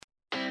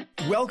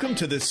Welcome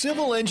to the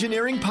Civil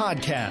Engineering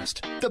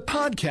Podcast, the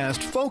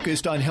podcast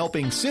focused on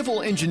helping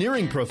civil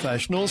engineering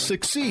professionals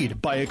succeed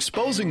by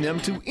exposing them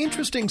to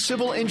interesting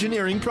civil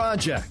engineering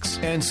projects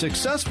and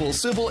successful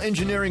civil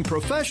engineering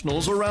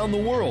professionals around the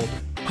world.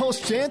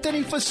 Hosts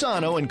Anthony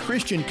Fasano and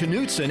Christian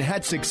Knutson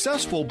had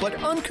successful but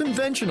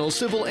unconventional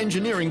civil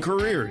engineering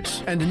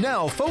careers, and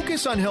now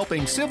focus on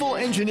helping civil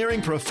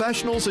engineering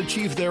professionals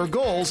achieve their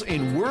goals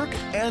in work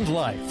and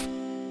life.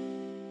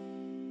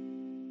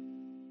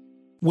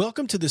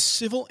 Welcome to the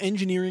Civil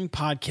Engineering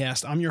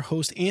Podcast. I'm your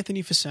host,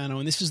 Anthony Fasano,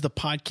 and this is the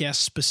podcast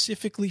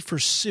specifically for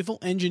civil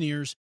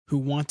engineers who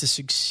want to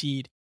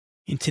succeed.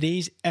 In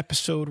today's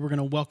episode, we're going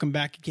to welcome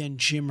back again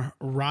Jim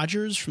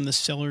Rogers from the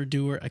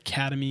Seller-Doer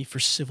Academy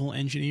for Civil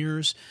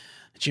Engineers.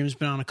 Jim's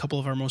been on a couple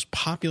of our most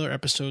popular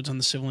episodes on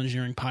the Civil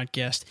Engineering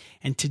Podcast,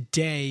 and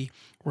today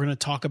we're going to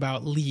talk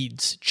about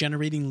leads,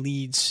 generating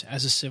leads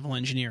as a civil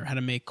engineer, how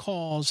to make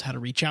calls, how to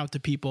reach out to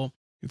people.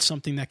 It's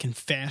something that can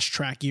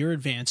fast-track your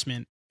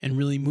advancement and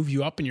really move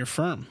you up in your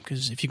firm,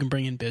 because if you can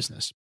bring in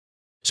business.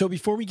 So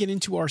before we get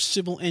into our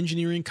civil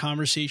engineering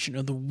conversation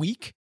of the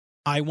week,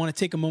 I want to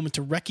take a moment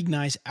to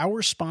recognize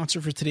our sponsor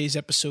for today's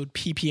episode,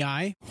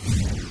 PPI.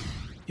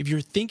 If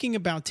you're thinking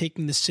about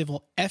taking the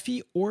civil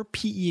FE or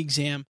PE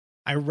exam,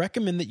 I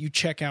recommend that you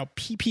check out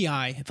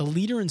PPI, the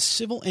leader in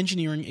civil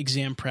engineering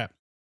exam prep.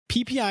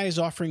 PPI is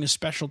offering a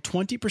special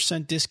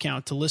 20%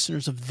 discount to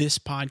listeners of this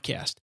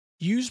podcast.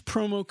 Use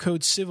promo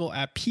code CIVIL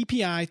at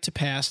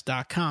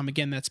ppitopass.com.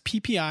 Again, that's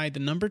PPI, the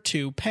number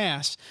 2,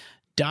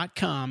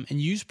 pass.com, and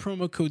use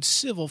promo code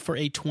CIVIL for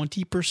a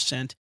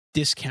 20%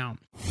 discount.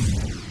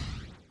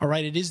 All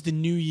right, it is the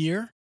new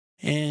year,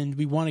 and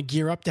we want to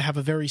gear up to have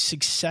a very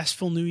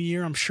successful new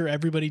year. I'm sure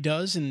everybody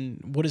does.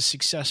 And what does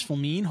successful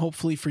mean?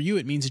 Hopefully for you,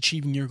 it means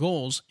achieving your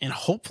goals. And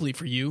hopefully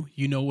for you,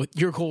 you know what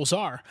your goals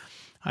are.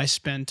 I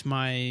spent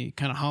my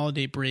kind of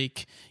holiday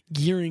break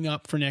gearing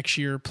up for next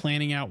year,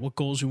 planning out what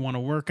goals we want to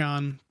work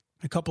on.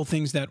 A couple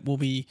things that will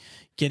be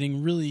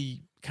getting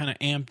really kind of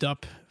amped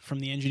up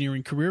from the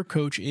Engineering Career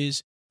Coach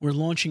is we're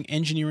launching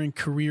Engineering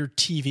Career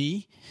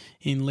TV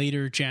in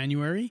later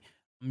January.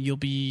 You'll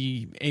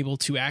be able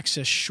to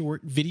access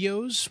short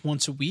videos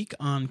once a week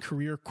on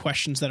career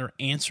questions that are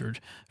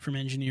answered from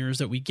engineers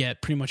that we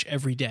get pretty much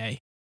every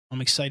day. I'm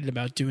excited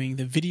about doing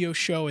the video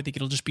show. I think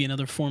it'll just be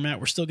another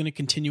format. We're still going to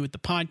continue with the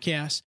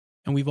podcast.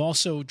 And we've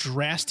also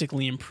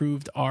drastically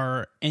improved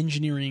our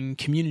engineering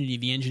community,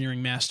 the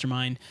Engineering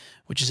Mastermind,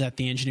 which is at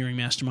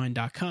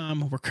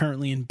theengineeringmastermind.com. We're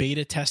currently in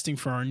beta testing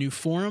for our new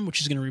forum,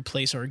 which is going to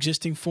replace our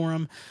existing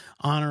forum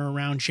on or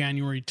around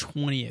January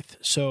 20th.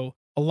 So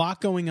a lot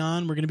going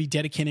on. We're going to be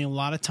dedicating a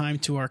lot of time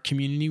to our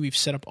community. We've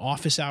set up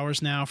office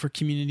hours now for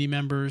community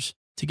members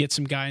to get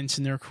some guidance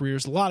in their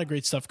careers. A lot of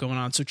great stuff going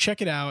on. So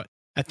check it out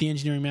at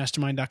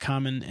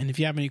theengineeringmastermind.com. And if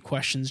you have any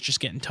questions, just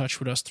get in touch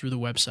with us through the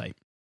website.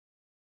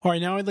 All right,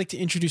 now I'd like to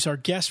introduce our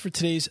guest for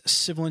today's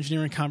civil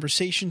engineering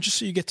conversation, just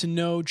so you get to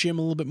know Jim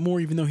a little bit more,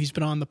 even though he's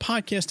been on the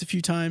podcast a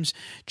few times.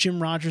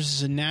 Jim Rogers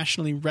is a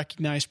nationally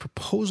recognized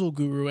proposal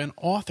guru and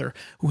author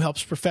who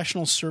helps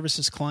professional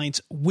services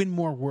clients win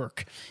more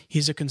work.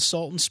 He's a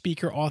consultant,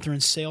 speaker, author,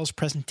 and sales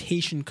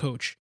presentation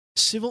coach.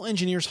 Civil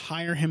engineers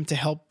hire him to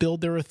help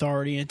build their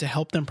authority and to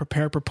help them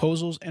prepare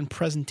proposals and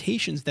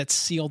presentations that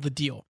seal the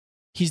deal.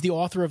 He's the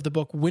author of the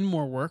book Win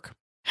More Work,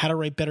 How to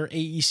Write Better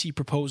AEC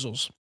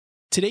Proposals.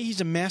 Today, he's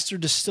a master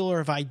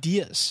distiller of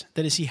ideas.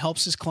 That is, he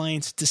helps his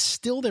clients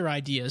distill their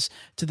ideas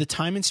to the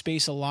time and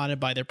space allotted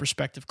by their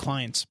prospective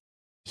clients.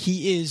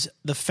 He is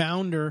the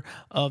founder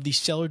of the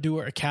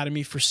Seller-Doer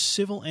Academy for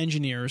Civil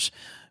Engineers,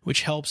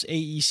 which helps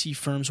AEC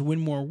firms win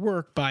more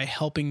work by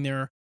helping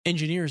their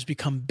engineers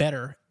become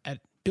better at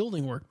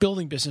building work,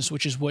 building business,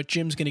 which is what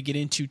Jim's going to get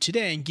into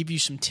today and give you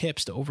some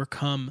tips to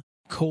overcome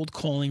cold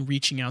calling,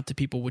 reaching out to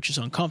people, which is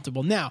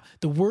uncomfortable. Now,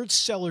 the words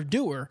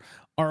seller-doer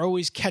are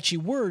always catchy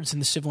words in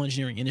the civil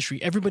engineering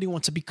industry. Everybody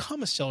wants to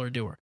become a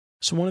seller-doer.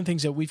 So one of the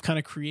things that we've kind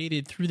of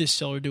created through this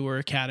Seller-Doer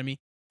Academy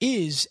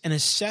is an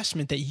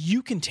assessment that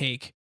you can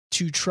take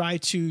to try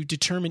to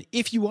determine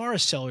if you are a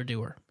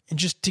seller-doer and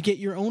just to get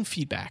your own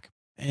feedback.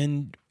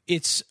 And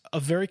it's a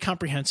very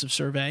comprehensive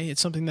survey.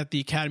 It's something that the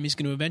Academy is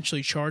going to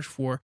eventually charge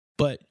for,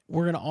 but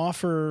we're going to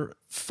offer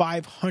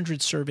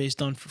 500 surveys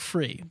done for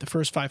free. The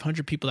first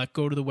 500 people that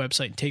go to the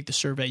website and take the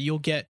survey, you'll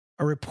get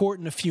a report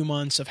in a few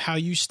months of how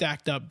you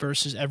stacked up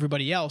versus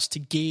everybody else to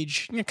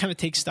gauge, kind of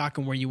take stock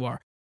on where you are.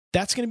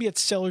 That's going to be at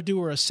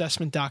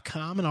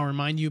sellerdoerassessment.com, and I'll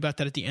remind you about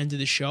that at the end of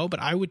the show, but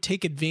I would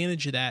take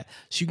advantage of that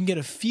so you can get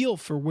a feel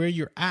for where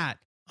you're at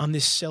on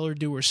this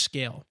seller-doer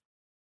scale.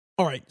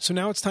 All right, so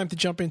now it's time to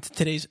jump into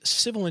today's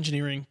civil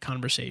engineering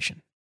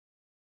conversation.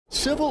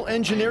 Civil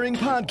Engineering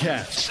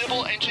Podcast.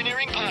 Civil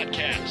Engineering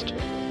Podcast.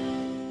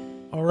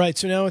 All right,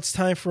 so now it's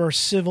time for our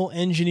civil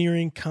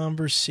engineering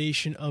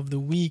conversation of the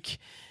week.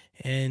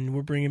 And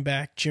we're bringing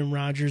back Jim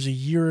Rogers. A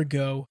year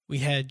ago, we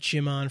had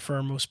Jim on for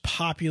our most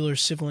popular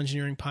civil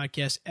engineering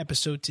podcast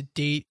episode to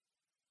date.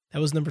 That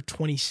was number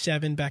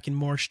 27 back in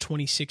March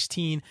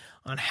 2016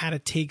 on how to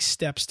take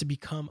steps to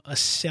become a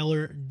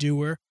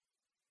seller-doer.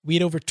 We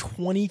had over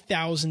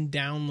 20,000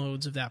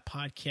 downloads of that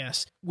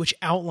podcast, which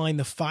outlined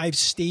the 5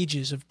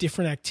 stages of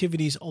different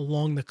activities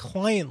along the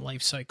client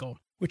lifecycle,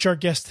 which our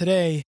guest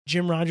today,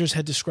 Jim Rogers,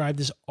 had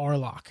described as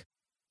RLOC.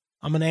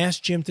 I'm going to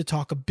ask Jim to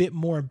talk a bit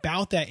more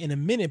about that in a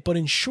minute, but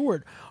in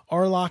short,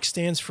 RLOC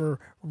stands for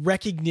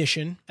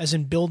recognition, as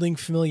in building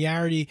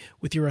familiarity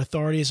with your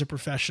authority as a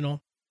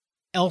professional.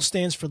 L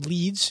stands for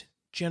leads,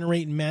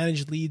 generate and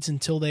manage leads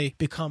until they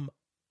become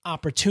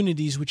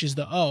opportunities, which is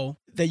the O,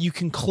 that you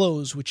can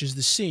close, which is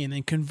the C, and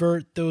then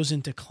convert those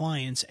into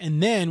clients.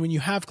 And then when you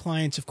have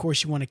clients, of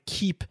course, you want to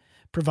keep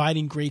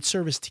providing great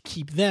service to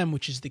keep them,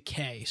 which is the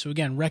K. So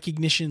again,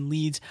 recognition,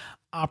 leads,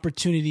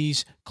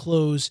 opportunities,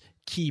 close,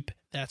 keep.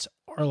 That's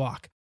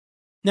RLOC.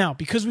 Now,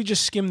 because we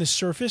just skimmed the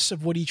surface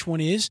of what each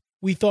one is,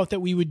 we thought that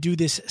we would do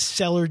this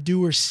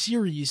Seller-Doer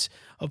series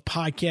of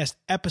podcast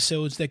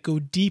episodes that go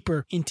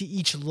deeper into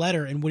each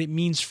letter and what it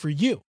means for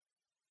you.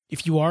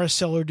 If you are a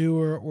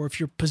seller-doer, or if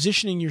you're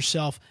positioning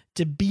yourself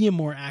to be a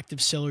more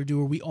active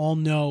seller-doer, we all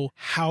know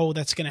how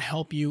that's going to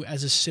help you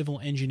as a civil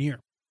engineer.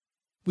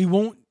 We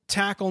won't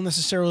tackle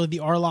necessarily the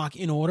RLOC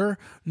in order,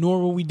 nor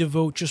will we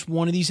devote just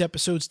one of these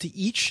episodes to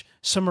each.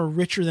 Some are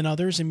richer than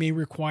others and may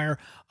require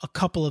a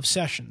couple of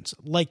sessions,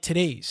 like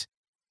today's.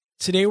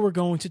 Today we're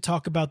going to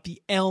talk about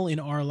the L in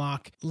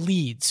RLOC,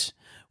 leads.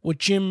 What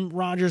Jim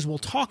Rogers will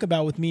talk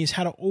about with me is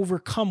how to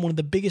overcome one of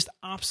the biggest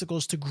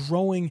obstacles to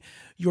growing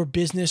your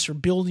business or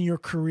building your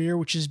career,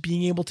 which is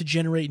being able to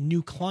generate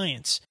new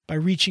clients by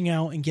reaching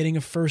out and getting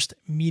a first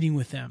meeting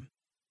with them.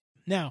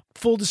 Now,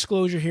 full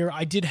disclosure here,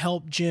 I did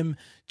help Jim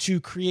to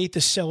create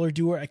the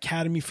Seller-Doer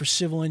Academy for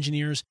Civil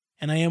Engineers,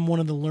 and I am one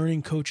of the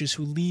learning coaches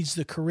who leads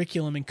the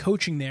curriculum and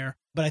coaching there.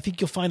 But I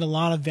think you'll find a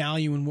lot of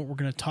value in what we're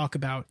going to talk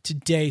about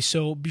today.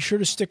 So be sure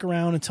to stick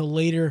around until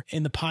later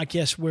in the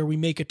podcast, where we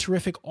make a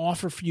terrific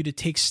offer for you to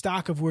take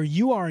stock of where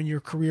you are in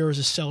your career as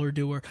a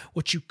seller-doer,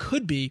 what you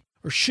could be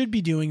or should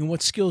be doing, and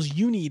what skills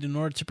you need in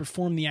order to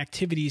perform the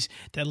activities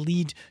that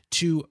lead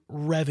to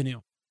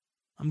revenue.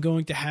 I'm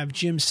going to have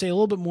Jim say a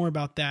little bit more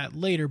about that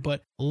later,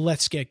 but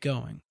let's get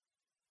going.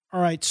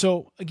 All right,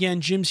 so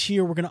again, Jim's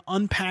here. We're going to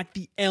unpack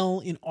the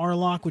L in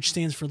RLOC, which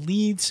stands for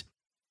leads.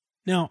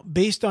 Now,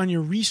 based on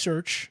your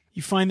research,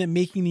 you find that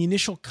making the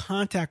initial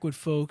contact with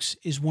folks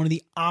is one of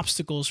the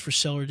obstacles for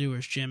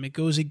seller-doers, Jim. It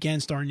goes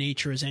against our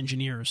nature as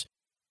engineers.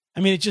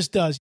 I mean, it just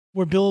does.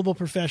 We're billable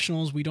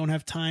professionals. We don't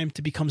have time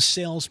to become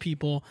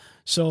salespeople.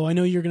 So I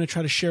know you're going to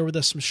try to share with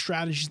us some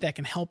strategies that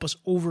can help us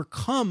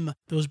overcome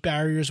those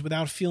barriers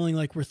without feeling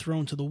like we're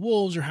thrown to the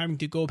wolves or having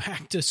to go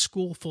back to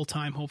school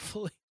full-time,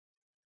 hopefully.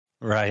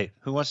 Right.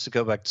 Who wants to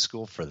go back to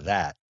school for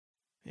that?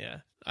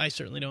 Yeah, I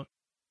certainly don't.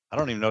 I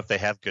don't even know if they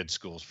have good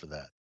schools for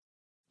that.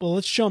 Well,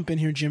 let's jump in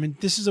here, Jim. And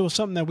this is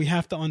something that we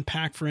have to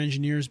unpack for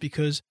engineers,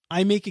 because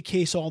I make a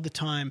case all the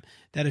time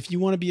that if you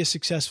want to be a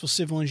successful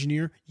civil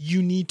engineer,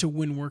 you need to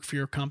win work for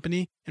your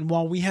company. And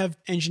while we have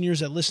engineers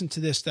that listen to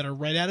this that are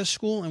right out of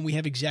school, and we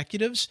have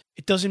executives,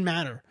 it doesn't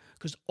matter,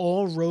 because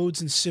all roads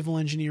in civil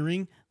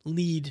engineering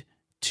lead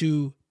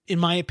to, in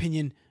my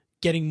opinion,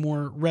 getting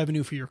more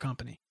revenue for your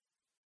company.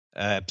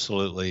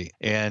 Absolutely.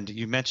 And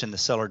you mentioned the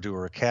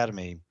Seller-Doer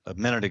Academy a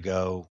minute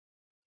ago.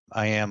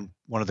 I am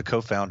one of the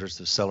co-founders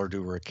of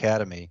Seller-Doer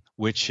Academy,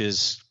 which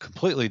is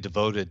completely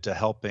devoted to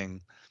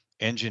helping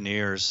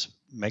engineers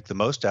make the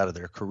most out of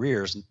their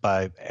careers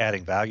by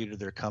adding value to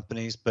their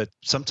companies, but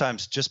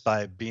sometimes just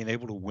by being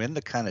able to win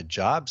the kind of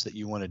jobs that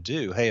you want to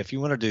do. Hey, if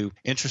you want to do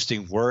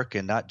interesting work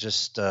and not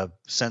just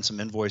send some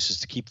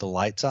invoices to keep the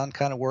lights on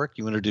kind of work,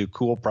 you want to do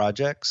cool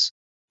projects,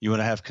 you want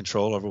to have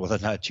control over whether or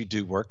not you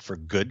do work for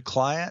good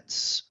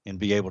clients and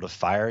be able to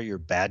fire your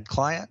bad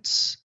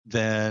clients,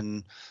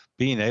 then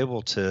being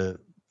able to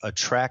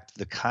attract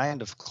the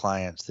kind of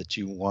clients that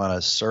you want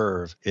to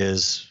serve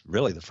is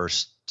really the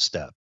first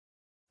step.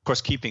 Of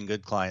course, keeping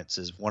good clients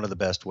is one of the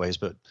best ways,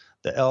 but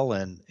the L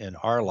in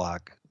RLOC,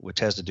 which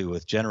has to do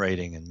with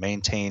generating and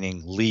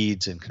maintaining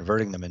leads and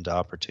converting them into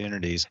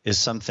opportunities, is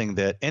something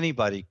that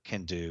anybody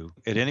can do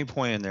at any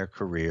point in their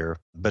career.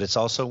 But it's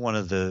also one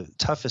of the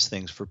toughest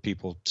things for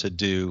people to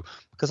do,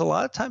 because a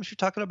lot of times you're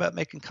talking about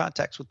making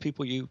contacts with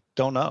people you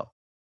don't know,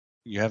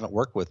 you haven't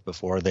worked with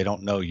before, they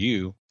don't know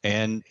you.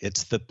 And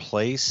it's the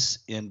place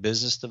in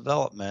business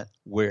development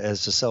where,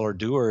 as a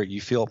seller-doer,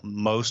 you feel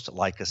most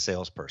like a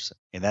salesperson.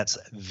 And that's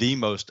the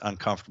most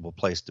uncomfortable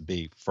place to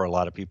be for a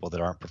lot of people that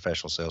aren't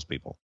professional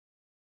salespeople.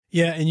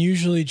 Yeah, and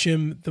usually,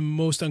 Jim, the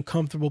most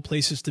uncomfortable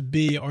places to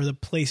be are the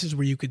places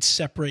where you could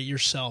separate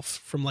yourself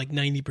from like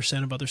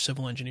 90% of other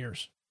civil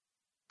engineers.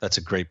 That's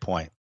a great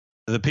point.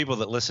 The people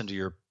that listen to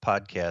your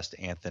podcast,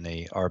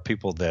 Anthony, are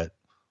people that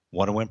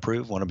want to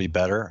improve, want to be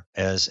better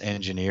as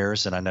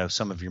engineers. And I know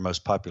some of your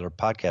most popular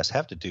podcasts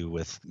have to do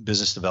with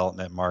business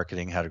development,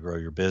 marketing, how to grow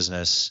your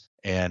business.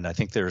 And I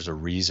think there's a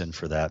reason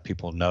for that.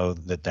 People know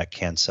that that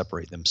can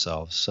separate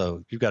themselves.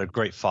 So you've got a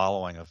great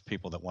following of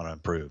people that want to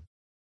improve.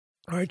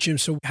 All right, Jim.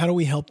 So how do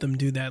we help them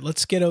do that?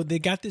 Let's get out. They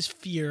got this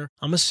fear.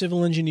 I'm a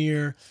civil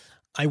engineer.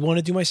 I want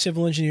to do my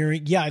civil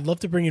engineering. Yeah, I'd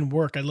love to bring in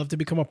work. I'd love to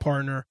become a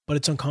partner, but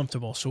it's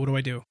uncomfortable. So what do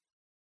I do?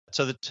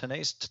 So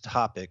today's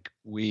topic,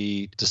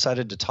 we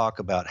decided to talk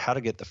about how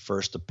to get the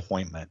first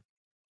appointment.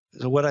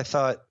 So what I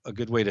thought a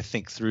good way to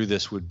think through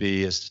this would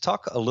be is to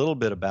talk a little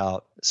bit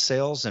about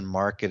sales and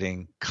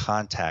marketing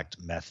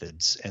contact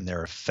methods and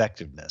their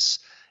effectiveness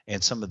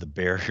and some of the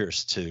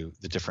barriers to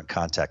the different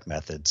contact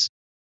methods.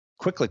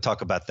 Quickly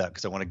talk about that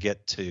because I want to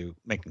get to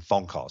making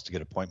phone calls to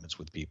get appointments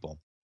with people.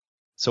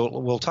 So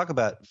we'll talk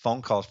about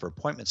phone calls for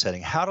appointment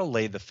setting, how to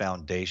lay the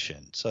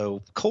foundation.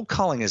 So cold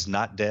calling is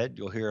not dead.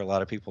 You'll hear a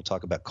lot of people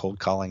talk about cold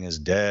calling is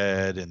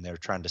dead, and they're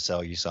trying to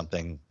sell you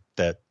something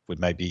that would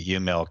might be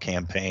email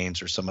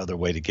campaigns or some other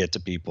way to get to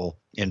people,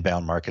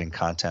 inbound marketing,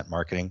 content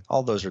marketing.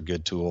 All those are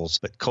good tools,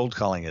 but cold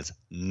calling is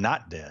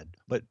not dead,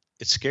 but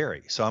it's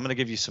scary. So I'm going to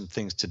give you some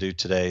things to do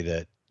today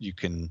that you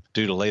can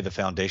do to lay the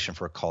foundation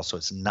for a call so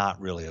it's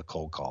not really a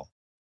cold call.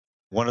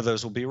 One of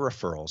those will be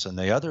referrals, and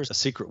the other is a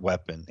secret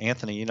weapon.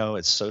 Anthony,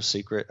 it's so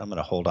secret. I'm going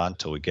to hold on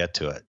till we get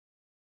to it.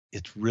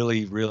 It's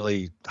really,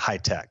 really high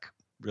tech,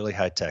 really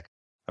high tech.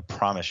 I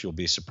promise you'll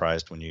be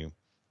surprised when you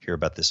hear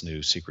about this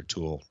new secret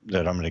tool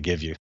that I'm going to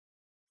give you.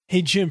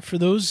 Hey, Jim, for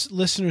those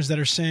listeners that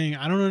are saying,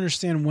 I don't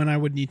understand when I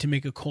would need to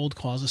make a cold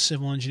call as a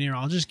civil engineer,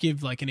 I'll just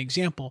give like an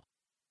example.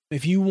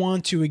 If you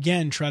want to,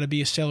 again, try to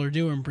be a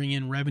seller-doer and bring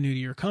in revenue to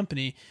your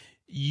company,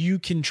 you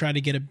can try to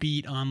get a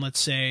beat on, let's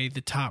say,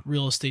 the top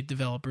real estate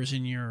developers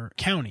in your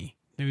county,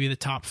 maybe the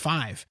top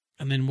 5.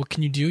 And then what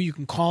can you do? You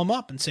can call them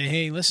up and say,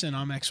 hey, listen,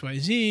 I'm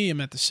XYZ.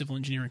 I'm at the civil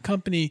engineering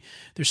company.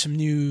 There's some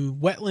new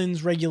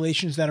wetlands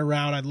regulations that are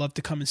out. I'd love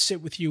to come and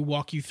sit with you,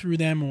 walk you through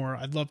them, or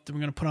we're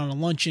going to put on a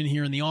luncheon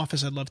here in the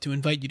office. I'd love to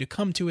invite you to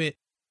come to it.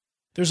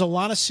 There's a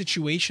lot of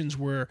situations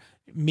where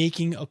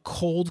making a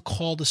cold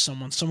call to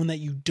someone that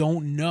you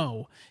don't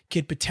know,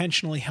 could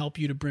potentially help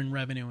you to bring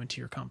revenue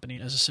into your company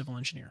as a civil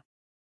engineer.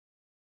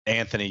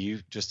 Anthony,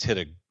 you just hit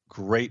a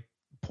great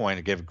point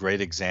and gave a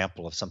great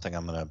example of something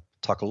I'm going to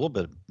talk a little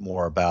bit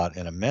more about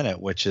in a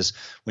minute, which is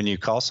when you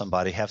call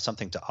somebody, have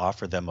something to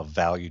offer them of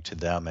value to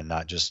them and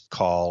not just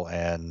call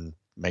and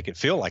make it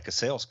feel like a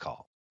sales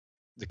call.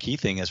 The key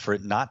thing is for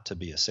it not to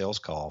be a sales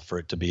call, for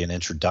it to be an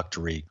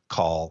introductory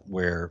call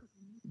where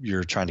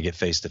you're trying to get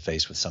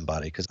face-to-face with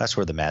somebody, because that's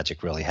where the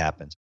magic really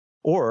happens.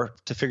 Or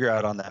to figure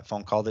out on that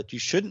phone call that you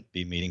shouldn't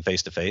be meeting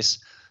face-to-face,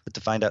 but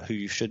to find out who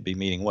you should be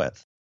meeting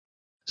with.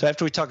 So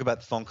after we talk about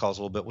the phone calls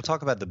a little bit, we'll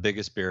talk about the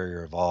biggest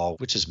barrier of all,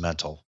 which is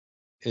mental.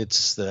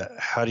 It's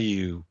how do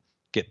you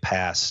get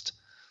past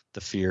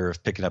the fear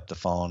of picking up the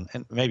phone?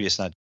 And maybe it's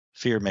not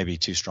fear, maybe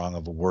too strong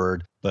of a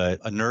word,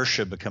 but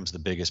inertia becomes the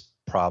biggest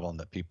problem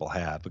that people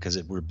have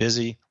because we're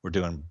busy, we're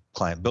doing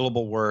client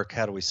billable work.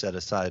 How do we set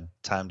aside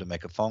time to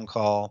make a phone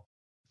call?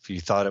 If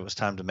you thought it was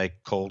time to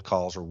make cold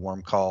calls or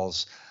warm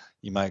calls,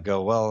 you might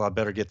go, well, I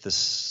better get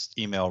this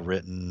email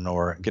written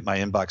or get my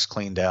inbox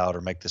cleaned out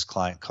or make this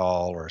client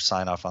call or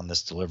sign off on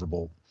this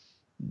deliverable,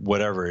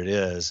 whatever it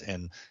is,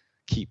 and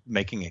keep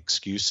making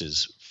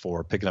excuses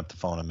for picking up the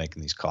phone and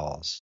making these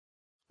calls.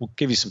 We'll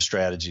give you some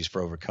strategies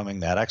for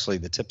overcoming that. Actually,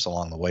 the tips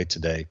along the way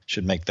today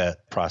should make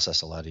that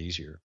process a lot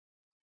easier.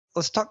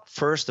 Let's talk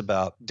first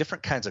about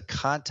different kinds of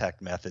contact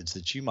methods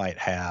that you might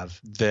have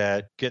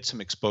that get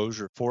some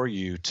exposure for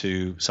you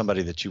to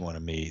somebody that you want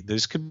to meet.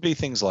 Those could be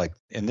things like,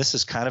 and this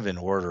is kind of in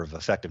order of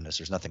effectiveness,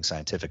 there's nothing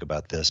scientific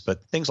about this,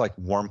 but things like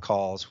warm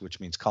calls, which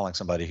means calling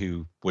somebody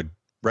who would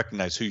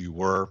recognize who you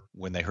were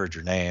when they heard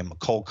your name, a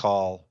cold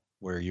call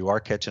where you are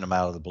catching them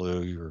out of the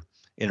blue, you're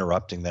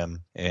interrupting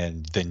them,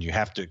 and then you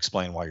have to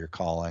explain why you're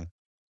calling.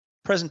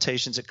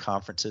 Presentations at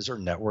conferences or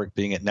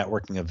being at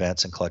networking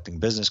events and collecting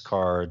business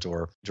cards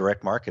or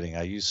direct marketing.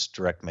 I use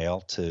direct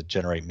mail to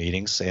generate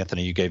meetings.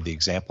 Anthony, you gave the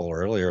example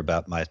earlier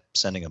about my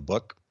sending a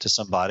book to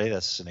somebody.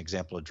 That's an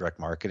example of direct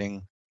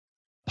marketing.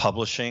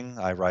 Publishing,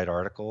 I write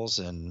articles,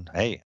 and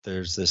hey,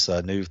 there's this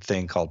new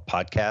thing called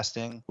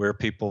podcasting where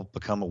people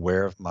become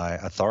aware of my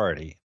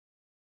authority.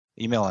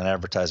 Email and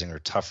advertising are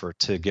tougher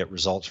to get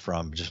results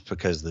from just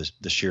because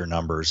the sheer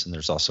numbers, and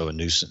there's also a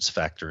nuisance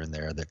factor in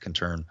there that can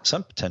turn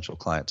some potential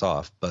clients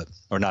off,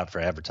 or not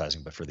for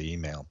advertising, but for the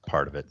email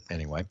part of it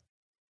anyway.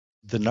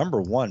 The number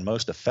one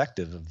most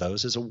effective of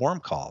those is a warm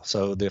call.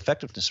 So the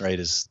effectiveness rate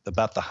is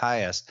about the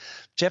highest.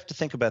 But you have to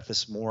think about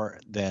this more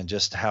than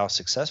just how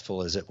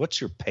successful is it.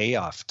 What's your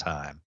payoff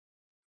time?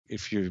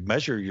 If you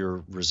measure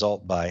your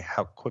result by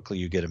how quickly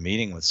you get a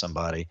meeting with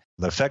somebody,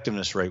 the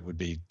effectiveness rate would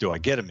be, do I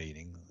get a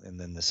meeting? And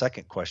then the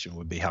second question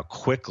would be, how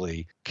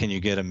quickly can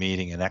you get a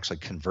meeting and actually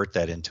convert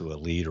that into a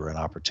lead or an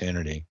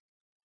opportunity?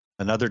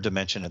 Another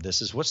dimension of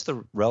this is, what's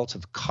the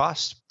relative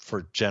cost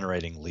for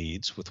generating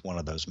leads with one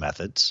of those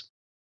methods?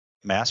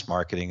 Mass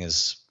marketing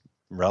is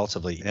a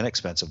relatively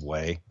inexpensive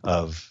way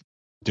of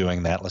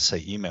doing that. Let's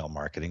say email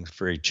marketing is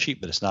very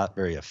cheap, but it's not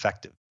very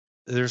effective.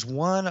 There's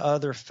one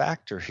other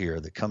factor here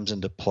that comes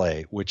into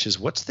play, which is,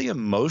 what's the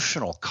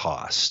emotional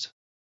cost?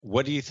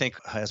 What do you think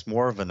has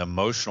more of an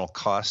emotional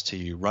cost to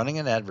you, running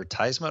an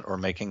advertisement or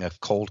making a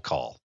cold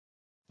call?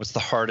 What's the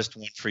hardest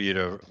one for you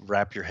to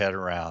wrap your head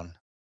around?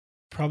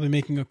 Probably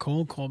making a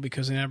cold call,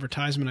 because in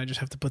advertisement, I just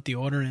have to put the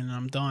order in and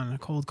I'm done. A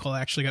cold call,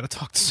 I actually got to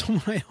talk to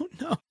someone I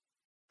don't know.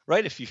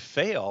 Right. If you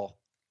fail,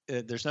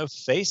 there's no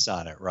face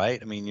on it, right?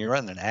 I mean, you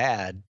run an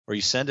ad or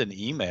you send an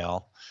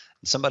email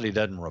and somebody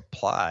doesn't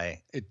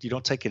reply, you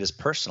don't take it as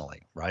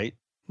personally, right?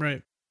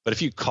 Right. But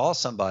if you call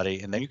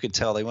somebody and then you can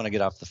tell they want to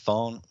get off the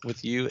phone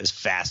with you as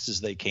fast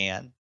as they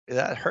can,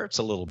 that hurts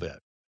a little bit.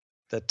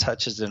 That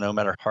touches to, no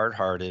matter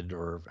hard-hearted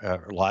or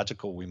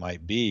logical we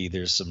might be,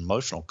 there's some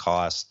emotional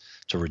cost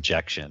to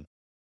rejection.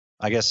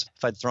 I guess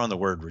if I'd thrown the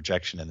word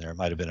rejection in there, it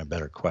might have been a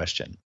better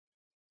question.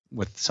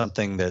 With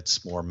something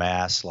that's more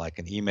mass, like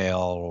an email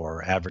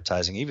or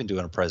advertising, even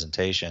doing a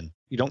presentation,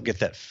 you don't get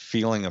that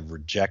feeling of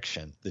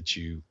rejection that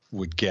you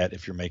would get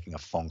if you're making a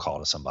phone call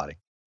to somebody.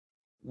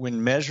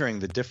 When measuring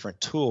the different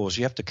tools,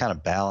 you have to kind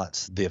of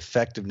balance the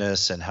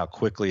effectiveness and how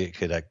quickly it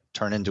could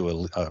turn into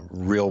a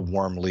real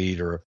warm lead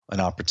or an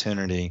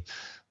opportunity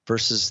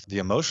versus the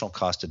emotional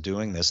cost of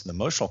doing this. And the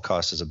emotional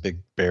cost is a big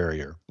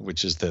barrier,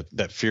 which is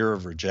that fear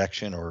of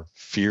rejection or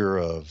fear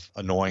of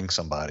annoying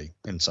somebody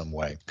in some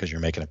way because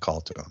you're making a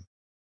call to them.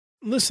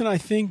 Listen, I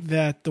think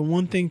that the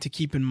one thing to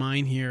keep in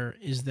mind here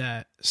is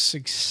that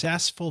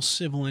successful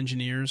civil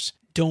engineers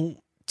don't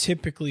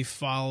typically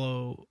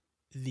follow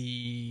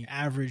the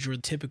average or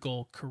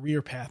typical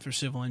career path for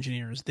civil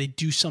engineers. They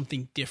do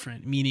something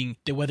different, meaning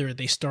that whether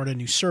they start a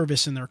new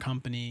service in their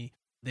company,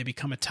 they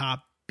become a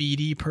top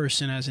BD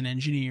person as an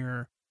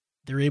engineer,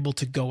 they're able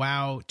to go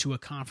out to a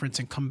conference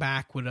and come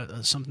back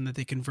with something that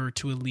they convert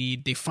to a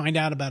lead. They find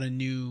out about a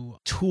new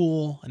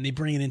tool and they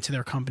bring it into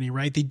their company,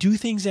 right? They do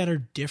things that are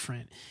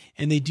different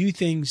and they do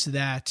things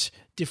that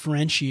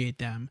differentiate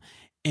them.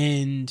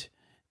 And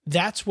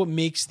that's what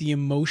makes the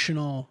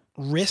emotional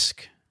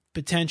risk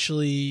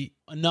potentially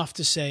enough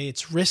to say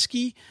it's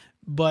risky,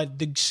 but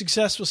the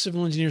successful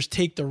civil engineers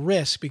take the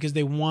risk because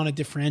they want to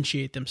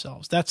differentiate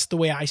themselves. That's the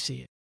way I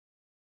see it.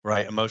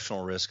 Right.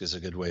 Emotional risk is a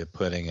good way of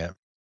putting it.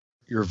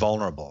 You're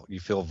vulnerable. You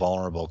feel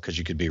vulnerable because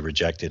you could be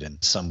rejected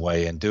in some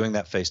way. And doing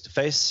that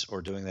face-to-face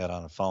or doing that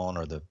on a phone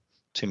are the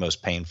two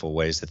most painful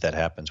ways that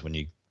happens when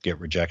you get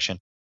rejection.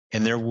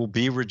 And there will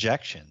be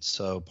rejection.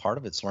 So part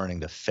of it's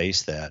learning to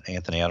face that.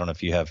 Anthony, I don't know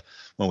if you have,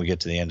 when we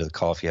get to the end of the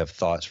call, if you have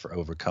thoughts for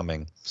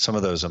overcoming some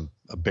of those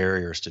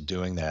barriers to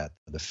doing that,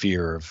 the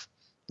fear of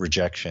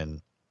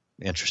rejection.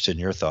 Interested in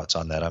your thoughts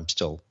on that. I'm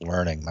still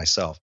learning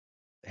myself.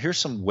 Here's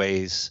some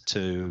ways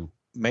to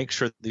make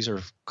sure these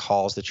are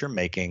calls that you're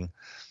making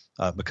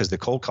because the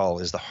cold call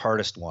is the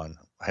hardest one,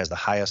 has the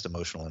highest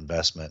emotional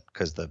investment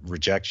because the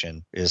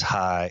rejection is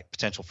high,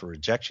 potential for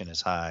rejection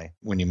is high.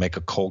 When you make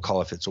a cold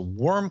call, if it's a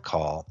warm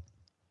call,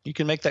 you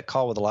can make that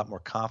call with a lot more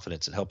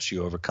confidence. It helps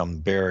you overcome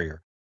the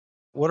barrier.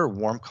 What are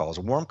warm calls?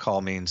 A warm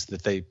call means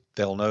that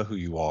they'll know who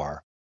you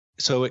are.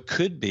 So it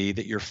could be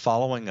that you're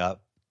following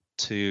up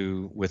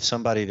with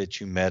somebody that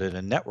you met at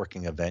a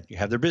networking event. You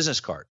have their business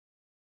card.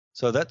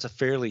 So that's a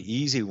fairly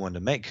easy one to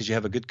make because you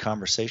have a good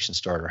conversation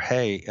starter.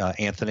 Hey,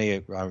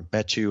 Anthony, I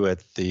met you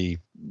at the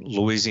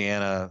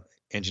Louisiana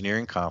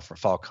Engineering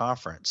Fall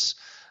Conference,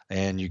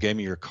 and you gave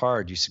me your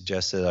card. You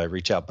suggested I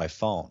reach out by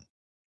phone.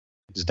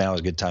 Now is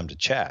a good time to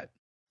chat.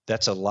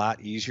 That's a lot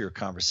easier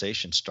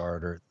conversation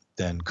starter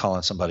than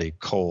calling somebody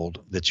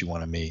cold that you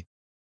want to meet.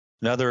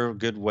 Another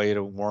good way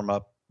to warm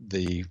up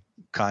the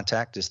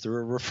contact is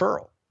through a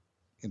referral.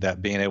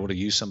 That being able to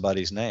use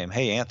somebody's name.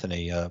 Hey,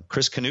 Anthony,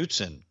 Chris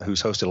Knutson,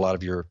 who's hosted a lot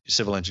of your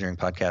civil engineering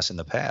podcasts in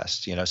the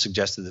past,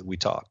 suggested that we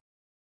talk.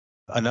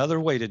 Another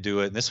way to do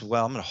it, and I'm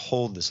going to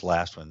hold this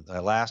last one.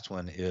 The last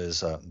one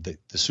is the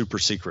super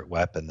secret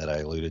weapon that I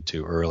alluded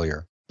to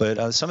earlier.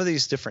 But some of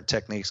these different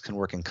techniques can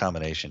work in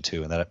combination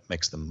too, and that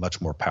makes them much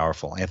more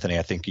powerful. Anthony,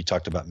 I think you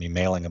talked about me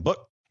mailing a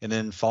book and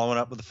then following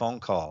up with a phone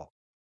call.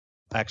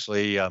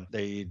 Actually,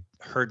 they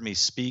heard me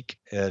speak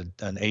at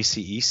an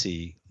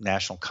ACEC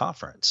national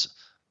conference.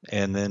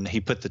 And then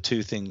he put the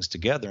two things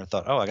together and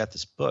thought, oh, I got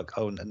this book.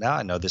 Oh, now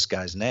I know this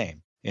guy's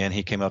name. And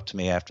he came up to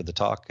me after the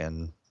talk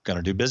and going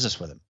to do business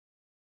with him.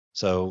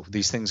 So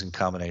these things in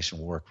combination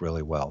will work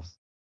really well.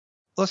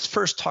 Let's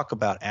first talk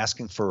about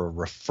asking for a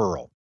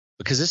referral,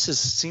 because this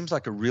seems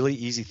like a really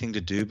easy thing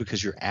to do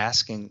because you're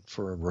asking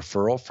for a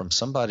referral from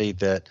somebody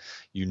that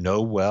you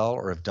know well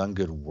or have done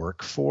good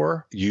work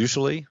for,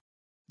 usually.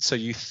 So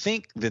you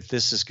think that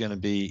this is going to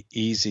be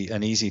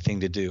an easy thing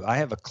to do. I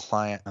have a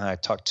client I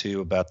talked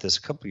to about this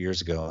a couple of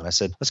years ago, and I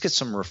said, let's get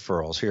some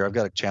referrals. Here, I've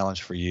got a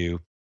challenge for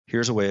you.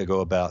 Here's a way to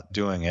go about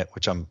doing it,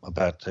 which I'm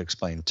about to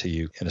explain to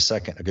you in a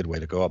second, a good way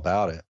to go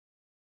about it.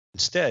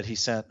 Instead, he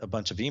sent a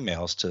bunch of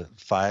emails to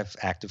 5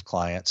 active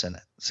clients and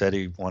said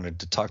he wanted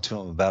to talk to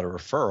them about a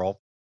referral.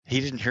 He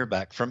didn't hear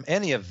back from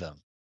any of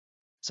them.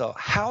 So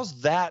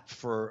how's that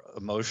for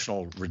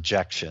emotional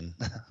rejection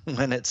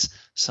when it's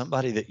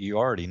somebody that you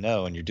already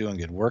know and you're doing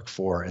good work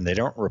for and they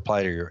don't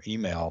reply to your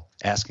email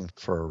asking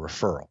for a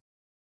referral?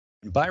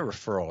 And by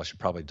referral, I should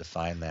probably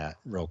define that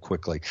real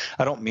quickly.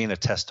 I don't mean a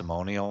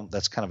testimonial.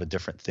 That's kind of a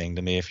different thing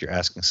to me if you're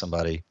asking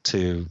somebody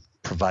to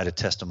provide a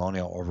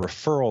testimonial. A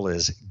referral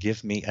is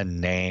give me a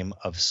name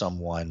of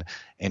someone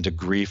and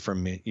agree for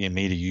me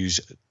to use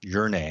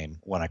your name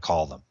when I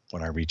call them,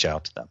 when I reach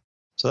out to them.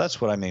 So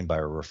that's what I mean by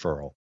a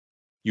referral.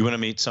 You want to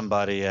meet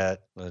somebody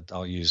at,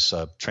 I'll use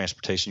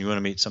transportation. You want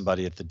to meet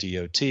somebody at the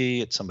DOT,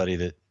 it's somebody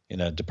that in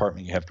a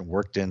department you haven't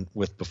worked in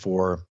with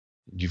before.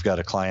 You've got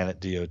a client at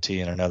DOT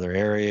in another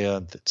area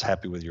that's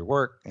happy with your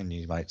work, and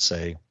you might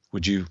say,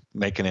 would you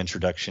make an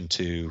introduction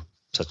to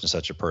such and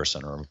such a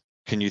person? Or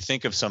can you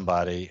think of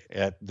somebody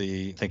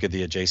think of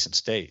the adjacent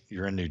state?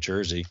 You're in New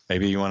Jersey.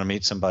 Maybe you want to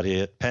meet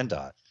somebody at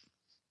PennDOT.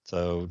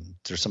 So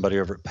there's somebody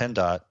over at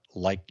PennDOT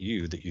like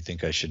you that you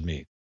think I should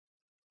meet.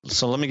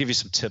 So let me give you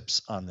some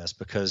tips on this,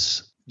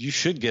 because you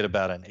should get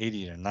about an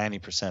 80 to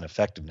 90%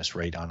 effectiveness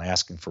rate on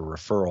asking for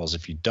referrals.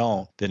 If you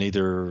don't, then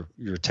either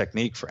your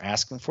technique for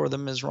asking for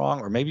them is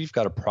wrong, or maybe you've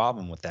got a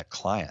problem with that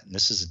client. And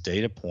this is a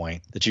data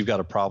point that you've got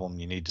a problem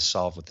you need to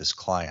solve with this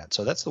client.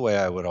 So that's the way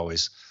I would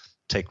always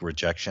take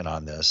rejection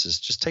on this,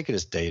 is just take it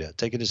as data,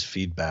 take it as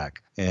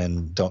feedback,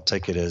 and don't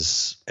take it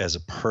as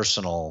a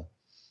personal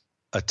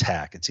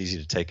attack. It's easy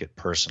to take it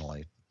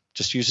personally.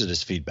 Just use it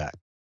as feedback.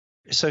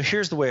 So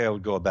here's the way I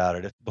would go about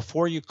it.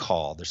 Before you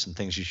call, there's some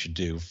things you should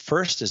do.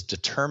 First is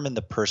determine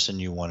the person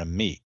you want to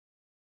meet.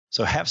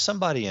 So have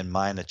somebody in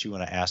mind that you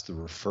want to ask the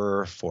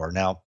referrer for.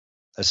 Now,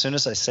 as soon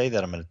as I say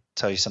that, I'm going to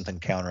tell you something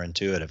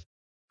counterintuitive.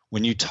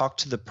 When you talk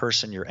to the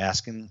person you're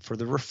asking for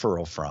the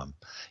referral from,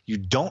 you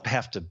don't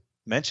have to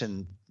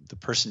mention the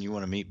person you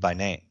want to meet by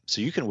name.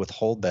 So you can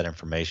withhold that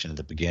information at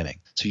the beginning.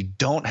 So you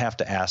don't have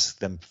to ask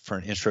them for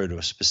an intro to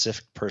a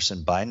specific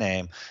person by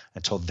name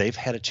until they've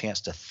had a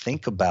chance to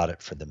think about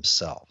it for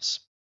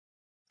themselves.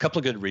 A couple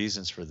of good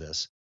reasons for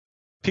this.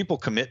 People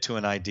commit to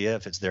an idea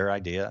if it's their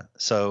idea.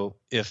 So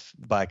if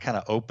by kind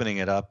of opening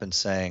it up and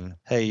saying,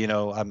 hey,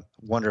 I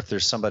wonder if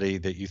there's somebody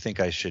that you think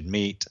I should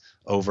meet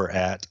over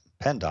at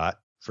PennDOT,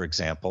 for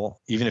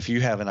example, even if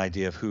you have an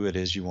idea of who it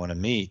is you want to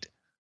meet,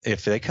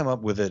 if they come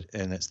up with it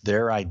and it's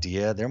their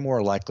idea, they're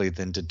more likely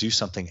than to do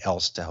something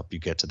else to help you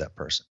get to that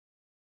person.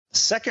 The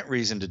second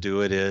reason to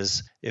do it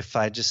is if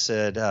I just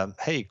said,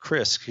 hey,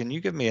 Chris, can you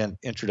give me an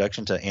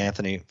introduction to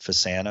Anthony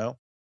Fasano?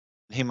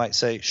 He might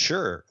say,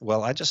 sure.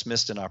 Well, I just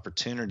missed an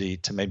opportunity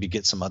to maybe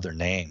get some other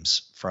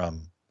names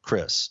from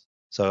Chris.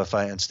 So if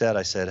I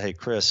said, hey,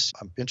 Chris,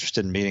 I'm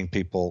interested in meeting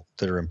people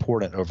that are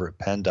important over at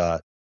PennDOT.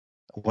 I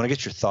want to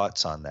get your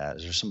thoughts on that.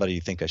 Is there somebody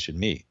you think I should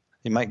meet?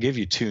 He might give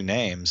you two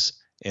names.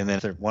 And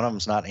then if one of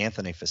them's not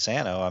Anthony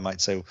Fasano, I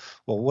might say,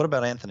 well, what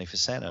about Anthony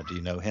Fasano? Do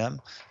you know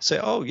him? Say,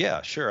 oh,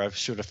 yeah, sure. I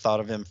should have thought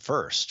of him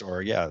first.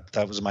 Or, yeah,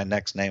 that was my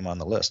next name on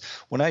the list.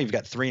 Well, now you've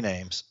got three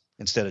names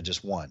instead of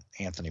just one,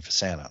 Anthony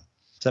Fasano.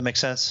 Does that make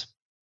sense?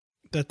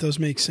 That does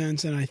make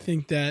sense. And I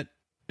think that,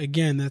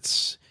 again,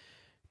 that's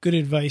good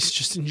advice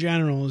just in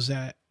general, is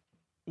that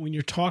when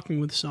you're talking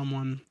with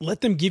someone,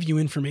 let them give you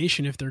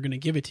information if they're going to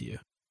give it to you.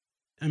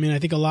 I mean, I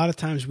think a lot of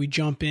times we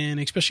jump in,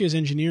 especially as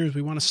engineers,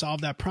 we want to solve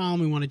that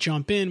problem. We want to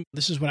jump in.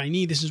 This is what I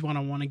need. This is what I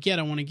want to get.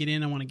 I want to get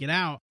in. I want to get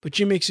out. But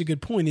Jim makes a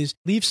good point, is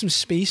leave some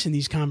space in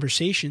these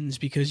conversations,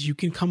 because you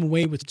can come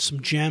away with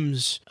some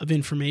gems of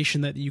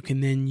information that you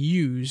can then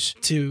use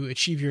to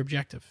achieve your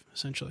objective,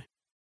 essentially.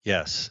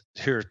 Yes.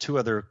 Here are two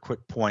other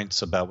quick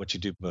points about what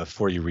you do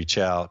before you reach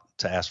out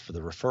to ask for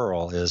the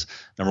referral is,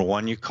 number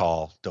one, you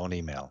call, don't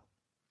email.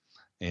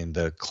 And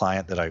the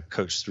client that I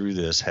coached through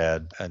this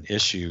had an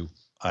issue,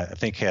 I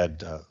think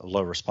had a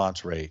low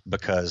response rate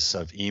because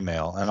of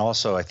email. And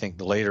also, I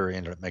think later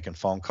ended up making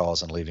phone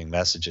calls and leaving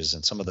messages,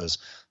 and some of those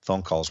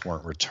phone calls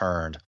weren't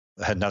returned.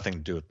 It had nothing to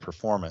do with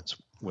performance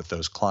with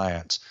those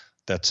clients.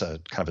 That's a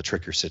kind of a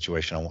trickier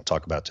situation I won't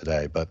talk about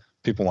today, but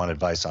people want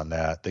advice on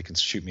that, they can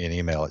shoot me an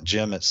email at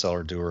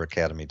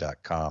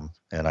jim@sellerdoeracademy.com,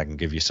 and I can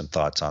give you some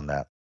thoughts on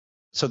that.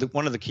 So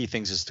one of the key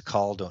things is to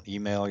call, don't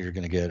email. You're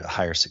going to get a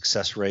higher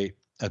success rate.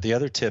 The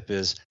other tip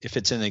is if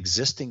it's an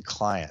existing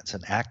client, it's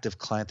an active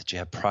client that you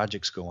have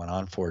projects going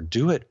on for,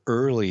 do it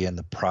early in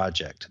the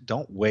project.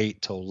 Don't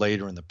wait till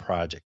later in the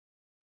project.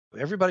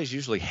 Everybody's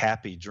usually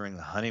happy during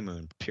the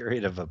honeymoon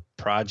period of a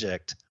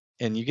project,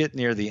 and you get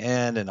near the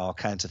end and all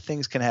kinds of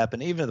things can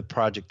happen. Even if the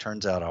project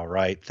turns out all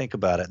right, think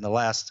about it. In the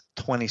last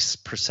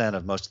 20%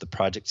 of most of the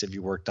projects that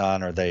you worked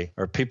on,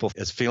 are people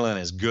as feeling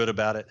as good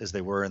about it as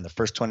they were in the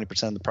first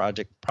 20% of the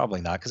project?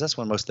 Probably not, because that's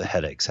when most of the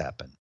headaches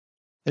happen.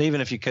 And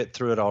even if you get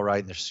through it all right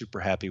and they're super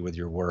happy with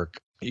your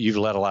work, you've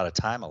let a lot of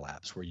time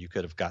elapse where you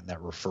could have gotten that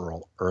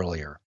referral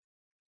earlier.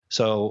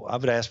 So I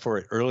would ask for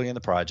it early in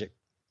the project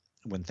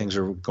when things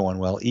are going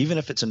well, even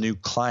if it's a new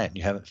client and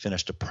you haven't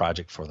finished a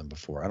project for them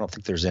before. I don't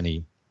think there's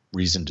any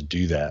reason to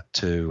do that,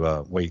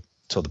 to wait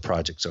till the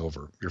project's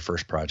over, your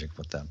first project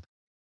with them.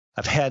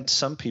 I've had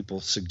some people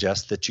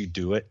suggest that you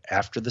do it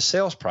after the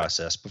sales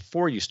process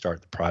before you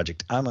start the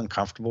project. I'm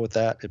uncomfortable with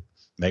that. It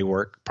may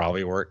work,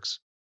 probably works.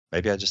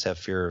 Maybe I just have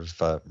fear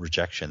of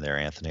rejection there,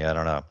 Anthony. I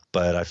don't know.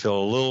 But I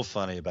feel a little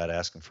funny about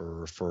asking for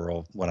a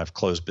referral when I've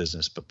closed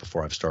business, but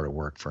before I've started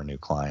work for a new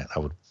client. I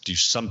would do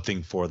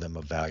something for them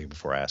of value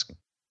before asking.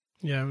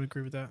 Yeah, I would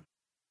agree with that.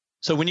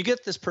 So when you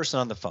get this person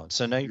on the phone,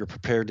 so now you're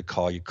prepared to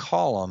call, you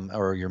call them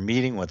or you're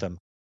meeting with them,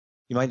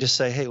 you might just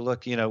say, hey,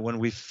 look, when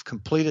we've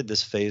completed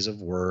this phase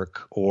of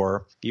work,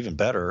 or even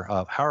better,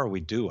 how are we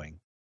doing?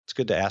 it's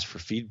good to ask for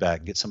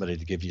feedback, get somebody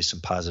to give you some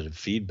positive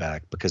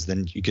feedback, because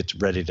then you get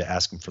ready to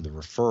ask them for the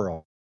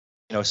referral.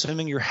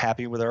 Assuming you're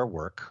happy with our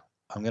work,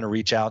 I'm going to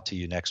reach out to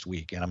you next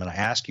week and I'm going to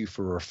ask you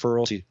for a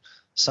referral to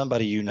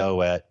somebody you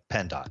know at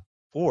PennDOT.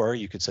 Or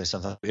you could say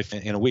something, if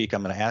in a week,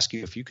 I'm going to ask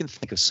you if you can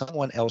think of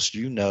someone else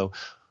you know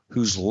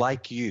who's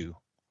like you,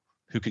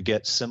 who could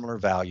get similar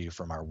value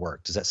from our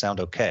work. Does that sound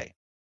okay?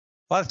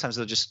 A lot of times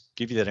they'll just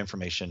give you that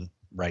information,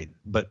 right?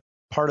 But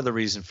part of the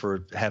reason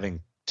for having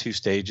 2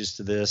 stages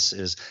to this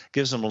is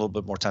gives them a little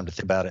bit more time to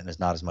think about it, and it's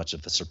not as much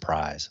of a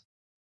surprise.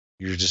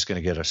 You're just going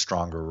to get a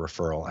stronger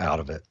referral out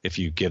of it if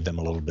you give them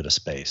a little bit of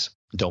space.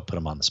 Don't put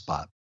them on the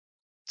spot.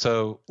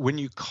 So when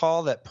you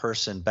call that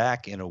person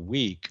back in a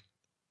week,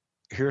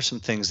 here are some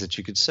things that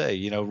you could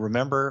say.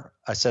 Remember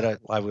I said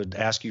I would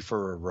ask you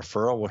for a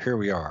referral? Well, here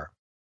we are.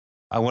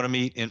 I want to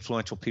meet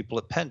influential people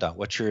at PennDOT.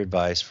 What's your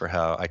advice for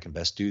how I can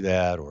best do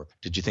that? Or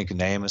did you think a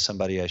name of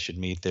somebody I should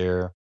meet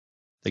there?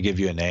 They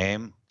give you a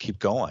name, keep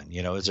going.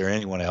 Is there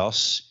anyone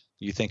else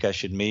you think I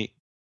should meet?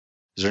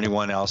 Is there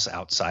anyone else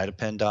outside of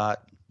PennDOT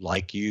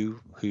like you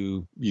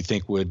who you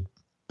think would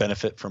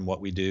benefit from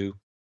what we do?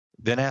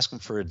 Then ask them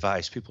for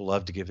advice. People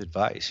love to give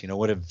advice.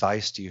 What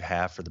advice do you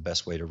have for the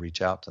best way to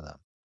reach out to them?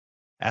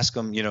 Ask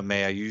them,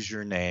 may I use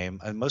your name?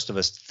 And most of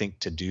us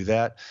think to do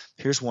that.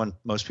 Here's one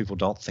most people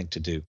don't think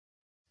to do.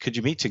 Could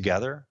you meet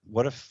together?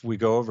 What if we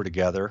go over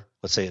together?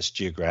 Let's say it's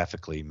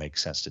geographically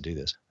makes sense to do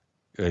this.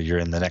 You're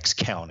in the next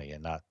county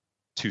and not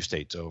 2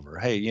 states over.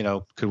 Hey,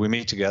 could we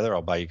meet together?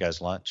 I'll buy you guys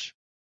lunch.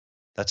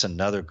 That's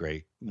another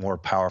great, more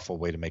powerful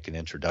way to make an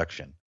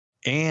introduction.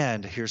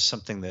 And here's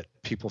something that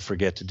people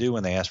forget to do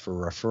when they ask for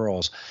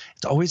referrals.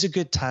 It's always a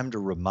good time to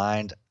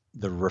remind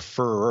the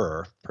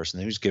referrer, person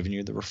who's giving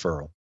you the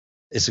referral.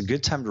 It's a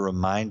good time to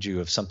remind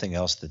you of something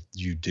else that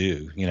you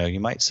do. You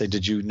might say,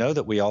 did you know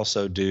that we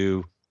also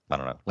do,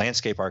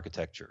 landscape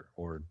architecture?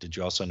 Or did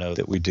you also know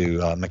that we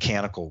do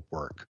mechanical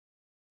work?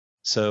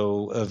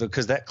 So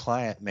because that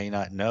client may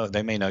not know,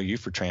 they may know you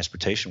for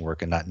transportation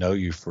work and not know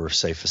you for,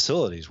 say,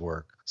 facilities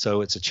work. So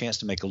it's a chance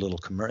to make a little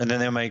commercial. And then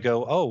they may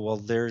go,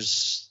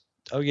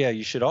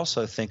 you should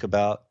also think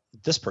about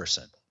this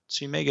person.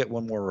 So you may get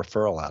one more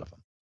referral out of them.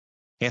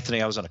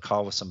 Anthony, I was on a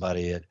call with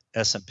somebody at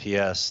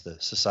SMPS,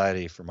 the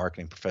Society for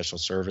Marketing Professional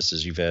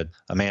Services. You've had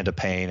Amanda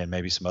Payne and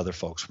maybe some other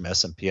folks from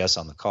SMPS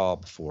on the call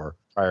before,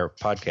 prior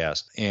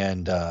podcast.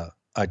 And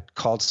I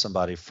called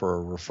somebody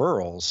for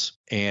referrals,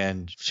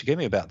 and she gave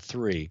me about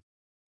 3.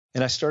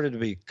 And I started to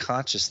be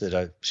conscious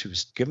that she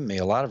was giving me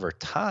a lot of her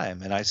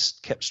time, and I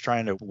kept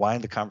trying to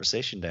wind the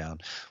conversation down.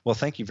 Well,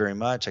 thank you very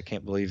much. I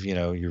can't believe,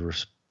 you were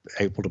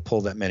able to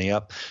pull that many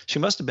up. She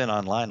must have been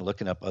online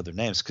looking up other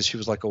names, because she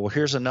was like, well,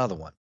 here's another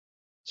one.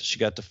 So she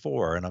got to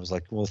 4, and I was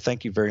like, well,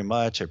 thank you very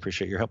much. I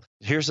appreciate your help.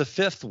 Here's a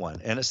 5th one.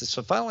 And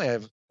so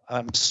finally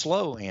I'm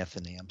slow,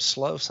 Anthony. I'm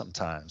slow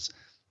sometimes.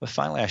 But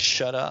finally I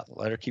shut up,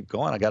 let her keep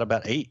going. I got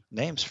about 8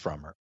 names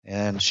from her,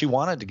 and she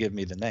wanted to give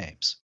me the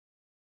names.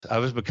 I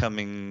was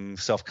becoming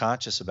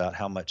self-conscious about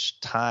how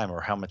much time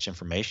or how much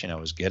information I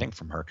was getting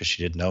from her because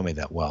she didn't know me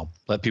that well.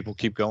 Let people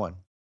keep going.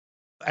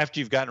 After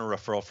you've gotten a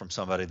referral from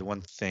somebody, the one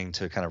thing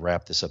to kind of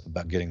wrap this up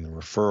about getting the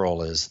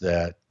referral is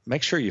that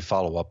make sure you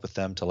follow up with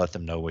them to let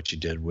them know what you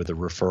did with the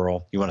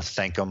referral. You want to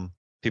thank them.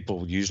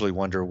 People usually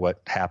wonder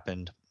what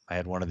happened. I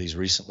had one of these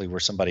recently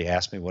where somebody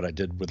asked me what I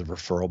did with a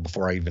referral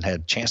before I even had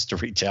a chance to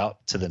reach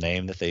out to the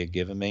name that they had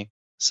given me.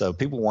 So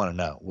people want to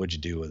know, what'd you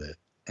do with it?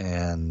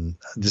 And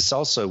this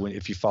also,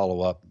 if you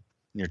follow up and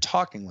you're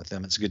talking with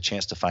them, it's a good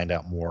chance to find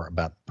out more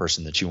about the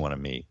person that you want to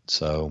meet.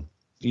 So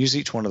use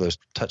each one of those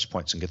touch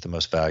points and get the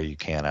most value you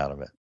can out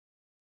of it.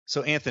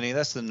 So Anthony,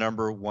 that's the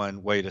number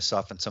one way to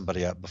soften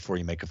somebody up before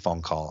you make a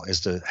phone call,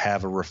 is to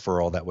have a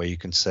referral. That way you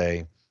can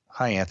say,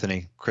 hi,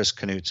 Anthony, Chris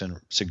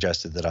Knutson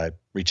suggested that I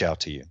reach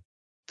out to you.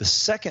 The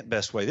second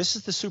best way, this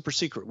is the super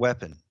secret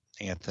weapon,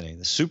 Anthony,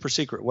 the super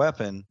secret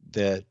weapon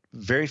that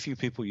very few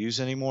people use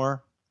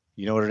anymore.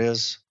 You know what it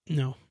is?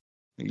 No.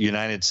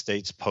 United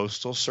States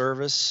Postal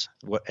Service,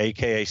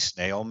 AKA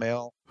snail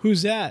mail.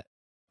 Who's that?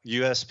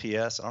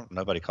 USPS.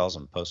 Nobody calls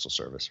them Postal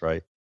Service,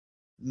 right?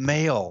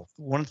 Mail.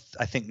 One,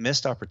 I think,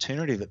 missed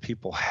opportunity that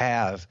people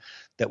have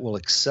that will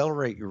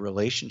accelerate your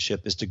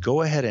relationship is to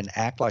go ahead and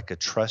act like a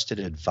trusted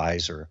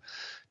advisor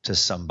to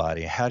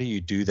somebody. How do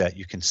you do that?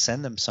 You can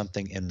send them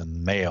something in the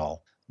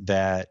mail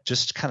that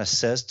just kind of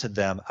says to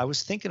them, I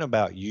was thinking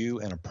about you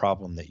and a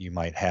problem that you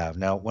might have.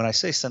 Now, when I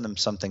say send them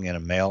something in a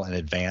mail in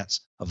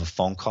advance of a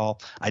phone call,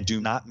 I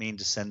do not mean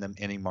to send them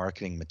any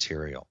marketing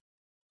material.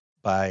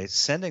 By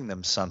sending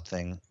them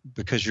something,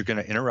 because you're going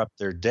to interrupt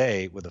their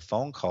day with a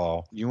phone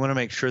call, you want to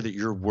make sure that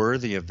you're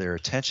worthy of their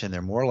attention.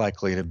 They're more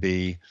likely to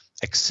be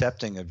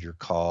accepting of your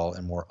call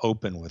and more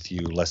open with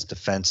you, less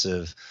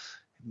defensive,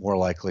 more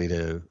likely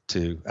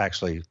to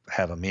actually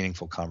have a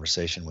meaningful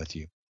conversation with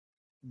you.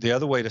 The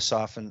other way to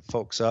soften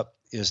folks up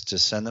is to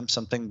send them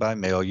something by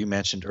mail. You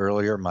mentioned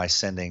earlier my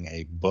sending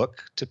a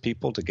book to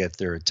people to get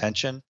their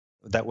attention.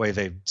 That way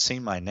they've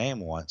seen my name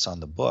once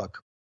on the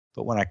book.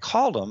 But when I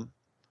called them,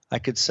 I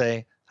could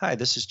say, hi,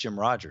 this is Jim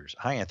Rogers.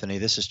 Hi, Anthony,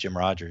 this is Jim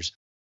Rogers.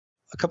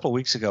 a couple of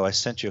weeks ago, I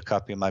sent you a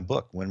copy of my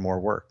book, Win More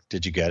Work.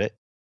 Did you get it?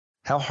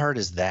 How hard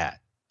is that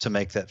to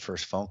make that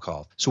first phone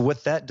call? So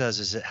what that does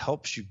is it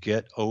helps you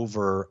get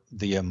over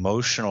the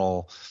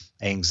emotional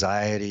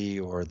anxiety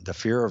or the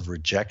fear of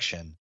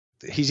rejection.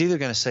 He's either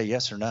going to say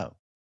yes or no.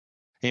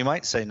 He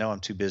might say, no, I'm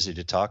too busy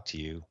to talk to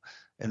you.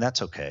 And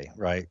that's okay,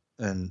 right?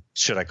 And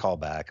should I call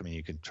back? I mean,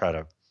 you can try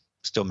to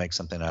still make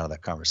something out of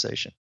that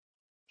conversation.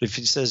 But if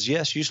he says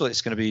yes, usually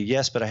it's going to be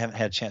yes, but I haven't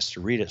had a chance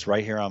to read it. It's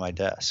right here on my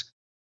desk.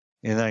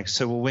 And then I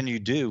say, well, when you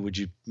do, would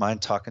you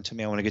mind talking to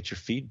me? I want to get your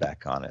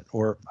feedback on it.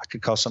 Or I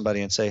could call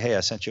somebody and say, hey,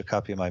 I sent you a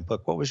copy of my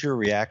book. What was your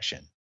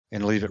reaction?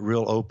 And leave it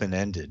real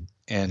open-ended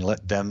and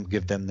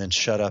give them then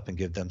shut up and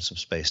give them some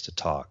space to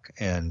talk.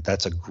 And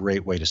that's a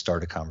great way to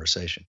start a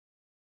conversation.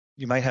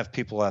 You might have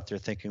people out there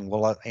thinking,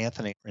 well,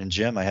 Anthony and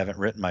Jim, I haven't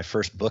written my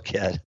first book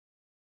yet.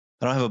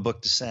 I don't have a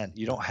book to send.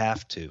 You don't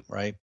have to,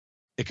 right?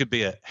 It could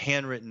be a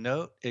handwritten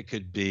note. It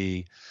could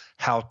be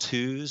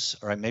how-tos,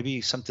 or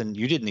maybe something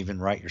you didn't even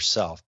write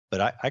yourself.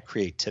 But I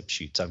create tip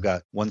sheets. I've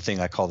got one thing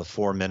I call the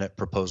 4-minute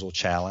proposal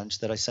challenge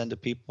that I send to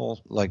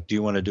people. Like, do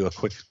you want to do a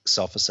quick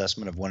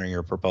self-assessment of one of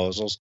your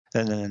proposals?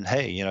 And then,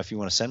 hey, if you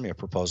want to send me a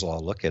proposal,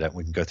 I'll look at it.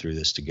 We can go through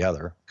this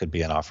together. Could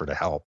be an offer to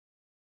help.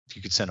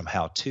 You could send them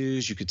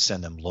how-tos. You could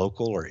send them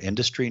local or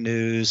industry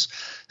news,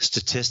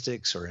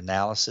 statistics or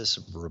analysis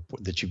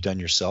that you've done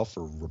yourself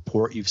or a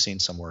report you've seen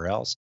somewhere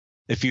else.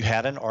 If you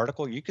had an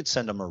article, you could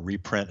send them a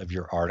reprint of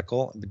your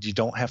article, but you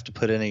don't have to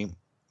put any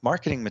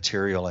marketing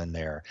material in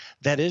there.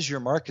 That is your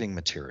marketing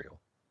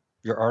material.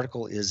 Your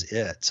article is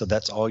it. So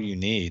that's all you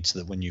need, so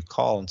that when you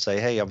call and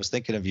say, hey, I was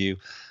thinking of you,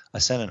 I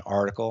sent an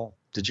article.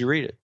 Did you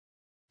read it?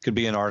 Could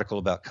be an article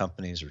about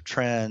companies or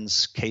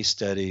trends, case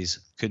studies.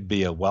 Could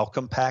be a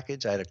welcome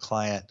package. I had a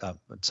client,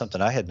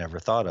 something I had never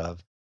thought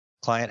of.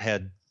 Client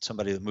had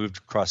somebody that moved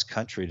across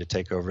country to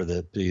take over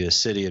the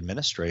city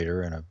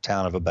administrator in a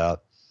town of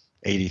about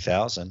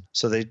 80,000.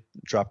 So they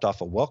dropped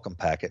off a welcome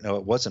packet. No,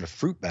 it wasn't a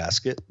fruit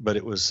basket, but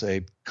it was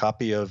a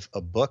copy of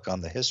a book on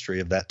the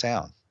history of that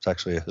town. It's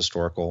actually a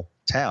historical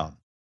town.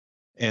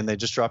 And they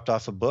just dropped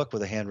off a book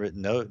with a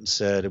handwritten note and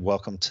said,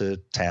 welcome to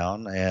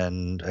town.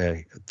 And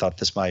I thought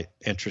this might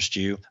interest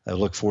you. I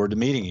look forward to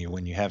meeting you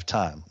when you have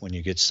time, when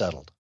you get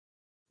settled.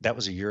 That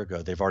was a year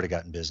ago. They've already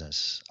gotten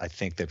business. I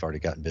think they've already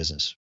gotten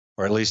business,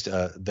 or at least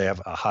they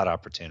have a hot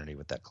opportunity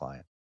with that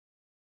client.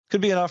 Could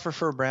be an offer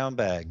for a brown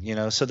bag,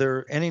 So there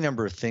are any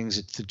number of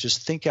things to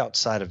just think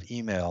outside of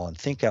email and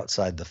think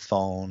outside the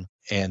phone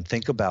and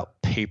think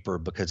about paper,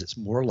 because it's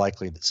more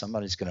likely that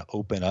somebody's going to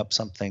open up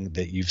something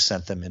that you've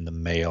sent them in the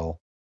mail.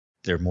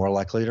 They're more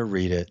likely to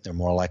read it. They're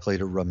more likely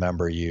to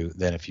remember you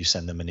than if you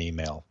send them an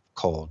email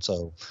cold.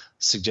 So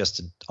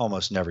suggested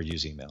almost never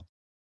use email.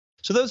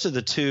 So those are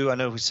the two. I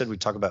know we said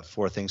we'd talk about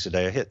 4 things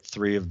today. I hit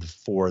 3 of the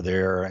 4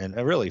 there, and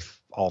really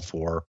all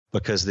 4,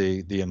 because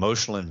the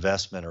emotional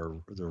investment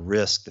or the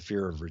risk, the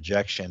fear of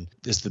rejection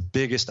is the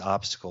biggest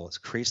obstacle. It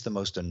creates the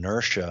most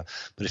inertia.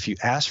 But if you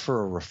ask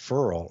for a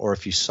referral, or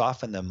if you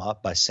soften them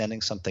up by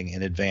sending something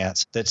in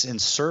advance that's in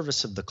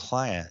service of the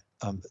client,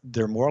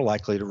 they're more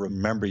likely to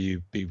remember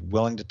you, be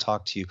willing to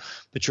talk to you,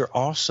 but you're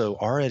also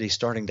already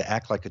starting to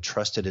act like a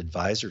trusted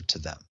advisor to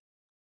them.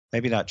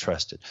 Maybe not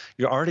trusted.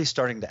 You're already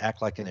starting to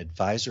act like an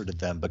advisor to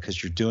them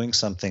because you're doing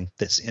something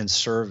that's in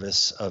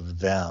service of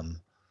them,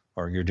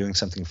 or you're doing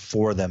something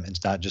for them.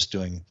 It's not just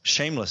doing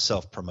shameless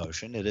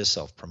self-promotion. It is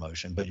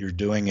self-promotion, but you're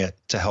doing it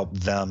to help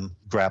them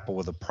grapple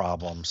with a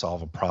problem,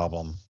 solve a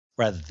problem,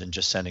 rather than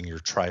just sending your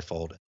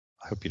trifold.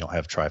 I hope you don't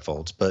have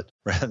trifolds, but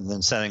rather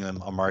than sending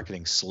them a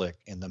marketing slick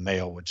in the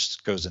mail, which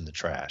goes in the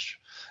trash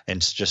and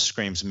just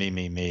screams,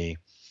 me,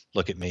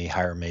 look at me,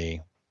 hire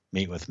me,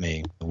 meet with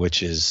me,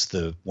 which is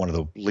one of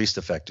the least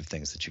effective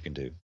things that you can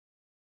do.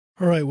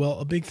 All right. Well,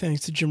 a big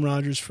thanks to Jim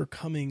Rogers for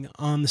coming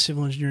on the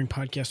Civil Engineering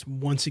Podcast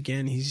once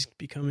again. He's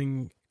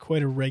becoming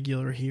quite a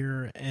regular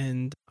here,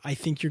 and I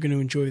think you're going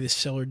to enjoy this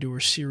Seller-Doer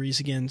series.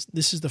 Again,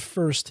 this is the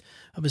first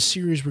of a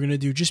series we're going to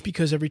do, just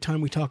because every time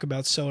we talk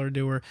about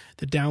Seller-Doer,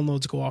 the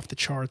downloads go off the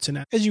charts.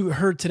 And as you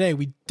heard today,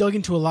 we dug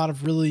into a lot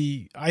of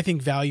really, I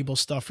think, valuable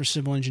stuff for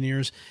civil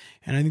engineers,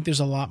 and I think there's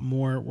a lot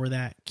more where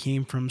that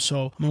came from.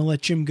 So I'm going to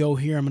let Jim go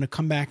here. I'm going to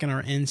come back in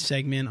our end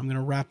segment. I'm going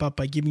to wrap up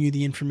by giving you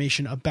the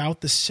information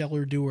about the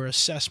Seller-Doer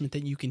assessment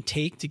that you can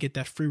take to get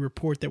that free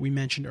report that we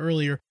mentioned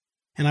earlier.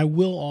 And I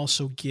will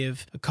also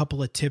give a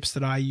couple of tips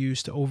that I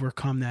use to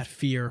overcome that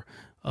fear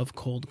of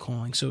cold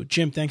calling. So,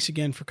 Jim, thanks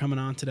again for coming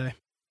on today.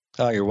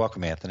 Oh, you're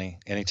welcome, Anthony.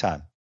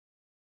 Anytime.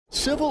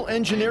 Civil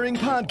Engineering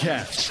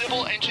Podcast.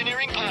 Civil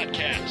Engineering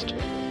Podcast.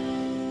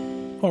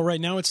 All right,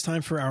 now it's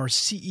time for our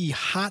CE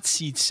Hot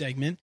Seat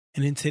segment.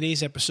 And in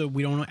today's episode,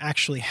 we don't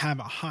actually have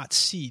a hot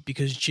seat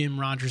because Jim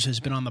Rogers has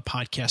been on the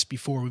podcast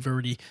before. We've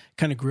already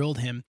kind of grilled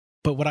him.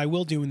 But what I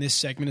will do in this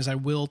segment is I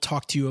will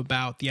talk to you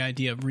about the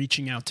idea of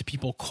reaching out to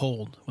people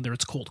cold, whether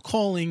it's cold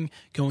calling,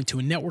 going to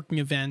a networking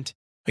event,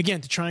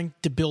 again, to trying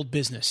to build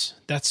business.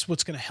 That's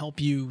what's going to help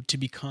you to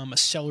become a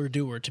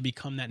seller-doer, to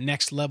become that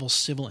next level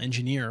civil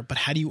engineer. But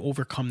how do you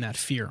overcome that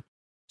fear?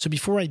 So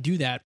before I do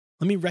that,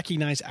 let me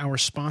recognize our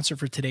sponsor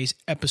for today's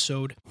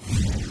episode.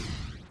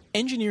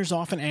 Engineers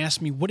often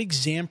ask me what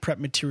exam prep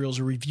materials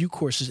or review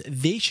courses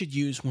they should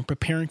use when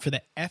preparing for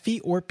the FE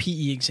or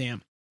PE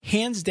exam.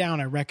 Hands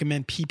down, I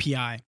recommend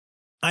PPI.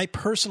 I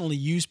personally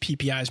use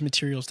PPI's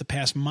materials to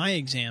pass my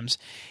exams,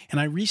 and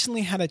I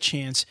recently had a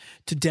chance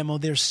to demo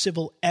their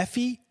civil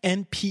FE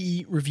and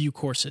PE review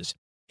courses.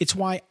 It's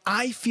why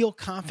I feel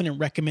confident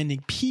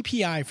recommending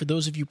PPI for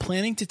those of you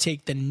planning to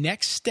take the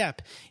next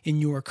step in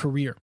your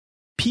career.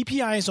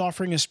 PPI is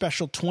offering a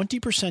special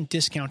 20%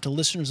 discount to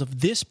listeners of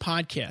this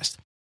podcast.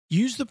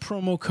 Use the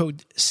promo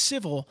code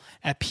CIVIL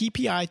at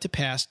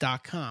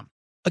ppitopass.com.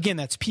 Again,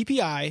 that's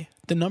PPI,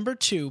 the number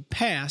 2,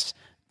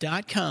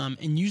 pass.com,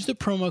 and use the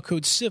promo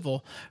code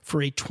CIVIL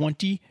for a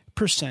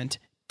 20%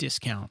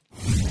 discount.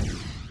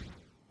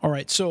 All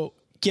right, so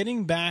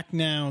getting back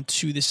now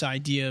to this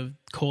idea of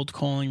cold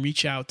calling,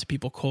 reach out to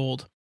people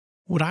cold.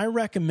 What I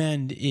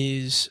recommend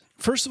is,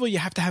 first of all, you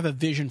have to have a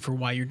vision for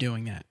why you're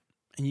doing that.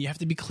 And you have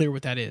to be clear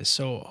what that is.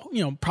 So,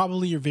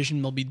 probably your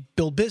vision will be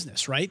build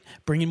business, right?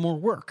 Bring in more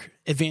work,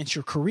 advance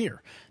your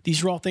career.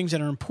 These are all things that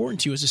are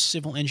important to you as a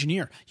civil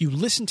engineer. You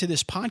listen to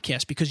this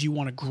podcast because you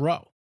want to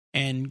grow,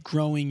 and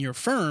growing your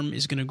firm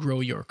is going to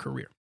grow your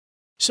career.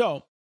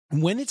 So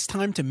when it's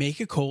time to make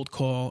a cold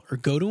call or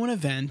go to an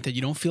event that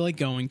you don't feel like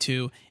going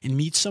to and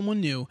meet someone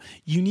new,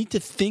 you need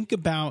to think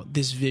about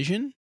this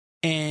vision,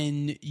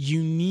 and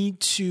you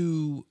need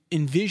to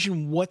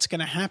envision what's going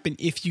to happen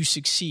if you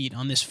succeed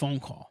on this phone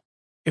call.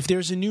 If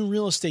there's a new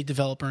real estate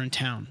developer in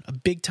town, a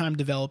big-time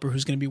developer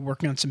who's going to be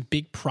working on some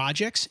big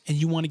projects, and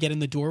you want to get in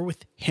the door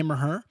with him or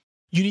her,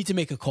 you need to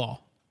make a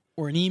call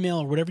or an email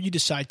or whatever you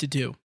decide to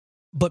do.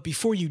 But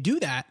before you do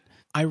that,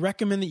 I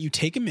recommend that you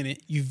take a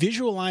minute, you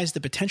visualize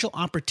the potential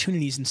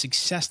opportunities and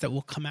success that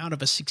will come out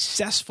of a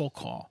successful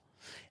call,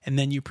 and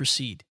then you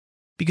proceed.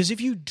 Because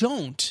if you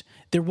don't,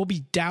 there will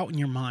be doubt in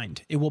your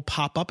mind. It will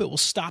pop up. It will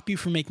stop you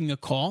from making a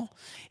call.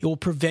 It will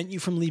prevent you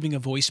from leaving a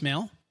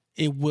voicemail.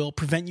 It will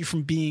prevent you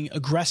from being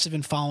aggressive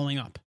and following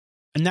up.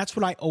 And that's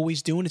what I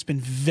always do, and it's been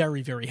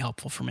very, very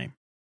helpful for me.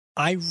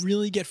 I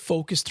really get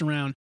focused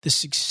around the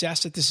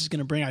success that this is going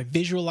to bring. I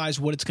visualize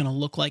what it's going to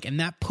look like, and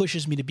that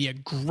pushes me to be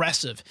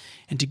aggressive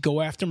and to go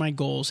after my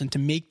goals and to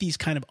make these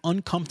kind of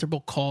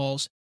uncomfortable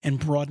calls and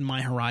broaden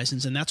my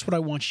horizons. And that's what I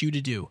want you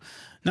to do,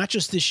 not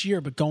just this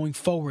year, but going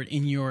forward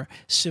in your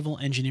civil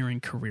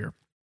engineering career.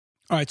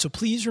 All right, so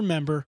please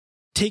remember,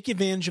 take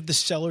advantage of the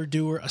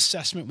Seller-Doer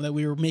assessment that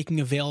we were making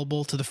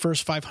available to the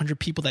first 500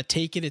 people that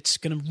take it. It's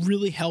going to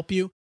really help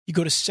you. You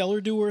go to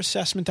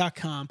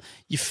Seller-Doer-assessment.com,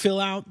 you fill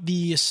out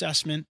the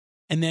assessment,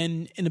 and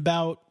then in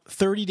about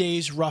 30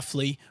 days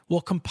roughly,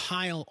 we'll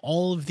compile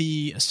all of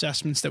the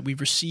assessments that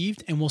we've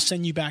received, and we'll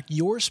send you back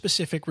your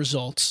specific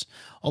results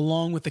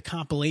along with the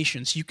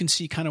compilation so you can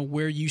see kind of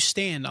where you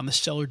stand on the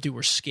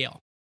Seller-Doer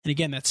scale. And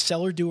again, that's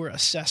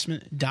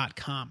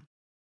Seller-Doer-assessment.com.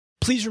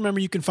 Please remember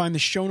you can find the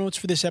show notes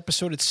for this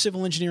episode at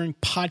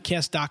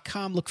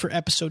civilengineeringpodcast.com. Look for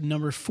episode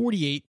number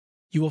 48.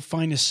 You will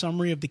find a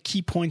summary of the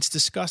key points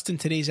discussed in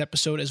today's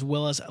episode, as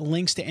well as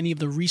links to any of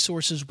the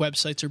resources,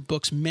 websites, or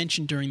books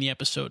mentioned during the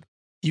episode.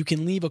 You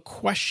can leave a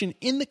question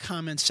in the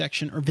comments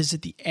section or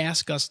visit the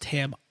Ask Us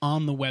tab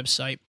on the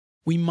website.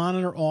 We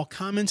monitor all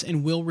comments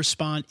and will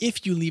respond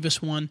if you leave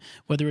us one,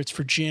 whether it's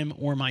for Jim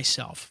or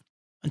myself.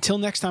 Until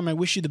next time, I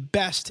wish you the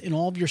best in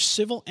all of your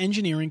civil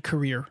engineering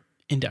career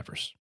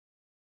endeavors.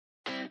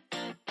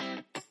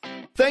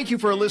 Thank you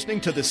for listening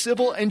to the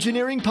Civil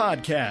Engineering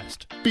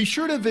Podcast. Be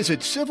sure to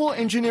visit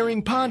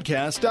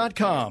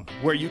civilengineeringpodcast.com,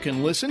 where you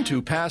can listen to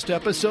past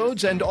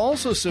episodes and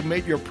also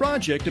submit your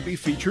project to be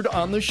featured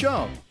on the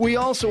show. We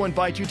also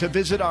invite you to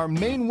visit our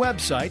main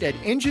website at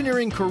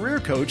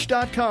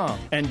engineeringcareercoach.com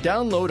and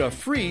download a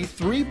free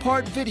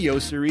 3-part video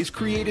series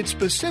created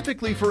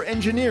specifically for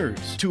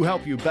engineers to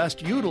help you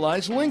best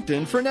utilize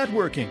LinkedIn for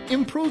networking,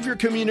 improve your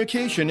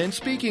communication and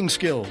speaking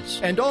skills,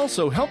 and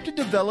also help to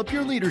develop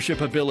your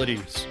leadership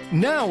abilities.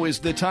 Now is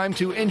the time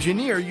to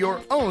engineer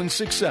your own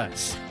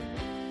success.